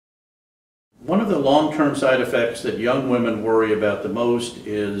One of the long-term side effects that young women worry about the most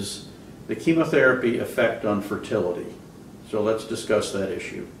is the chemotherapy effect on fertility. So let's discuss that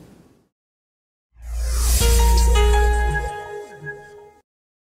issue.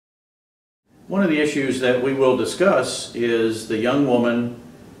 One of the issues that we will discuss is the young woman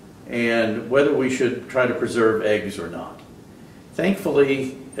and whether we should try to preserve eggs or not.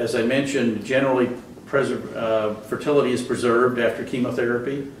 Thankfully, as I mentioned, generally fertility is preserved after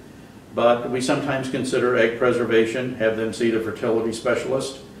chemotherapy, but we sometimes consider egg preservation, have them see the fertility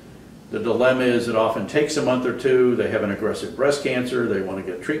specialist. The dilemma is it often takes a month or two, they have an aggressive breast cancer, they want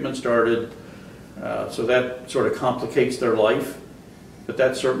to get treatment started, so that sort of complicates their life. But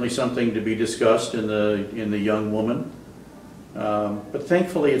that's certainly something to be discussed in the young woman. But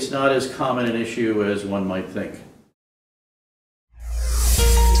thankfully it's not as common an issue as one might think.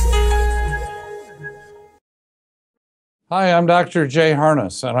 Hi, I'm Dr. Jay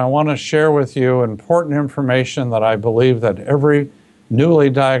Harness, and I want to share with you important information that I believe that every newly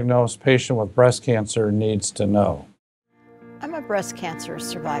diagnosed patient with breast cancer needs to know. I'm a breast cancer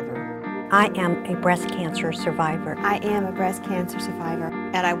survivor. I am a breast cancer survivor. I am a breast cancer survivor.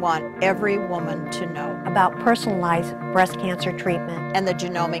 And I want every woman to know about personalized breast cancer treatment and the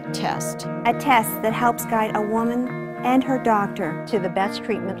genomic test. A test that helps guide a woman and her doctor to the best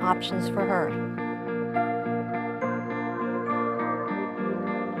treatment options for her.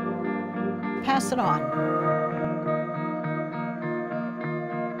 Pass it on.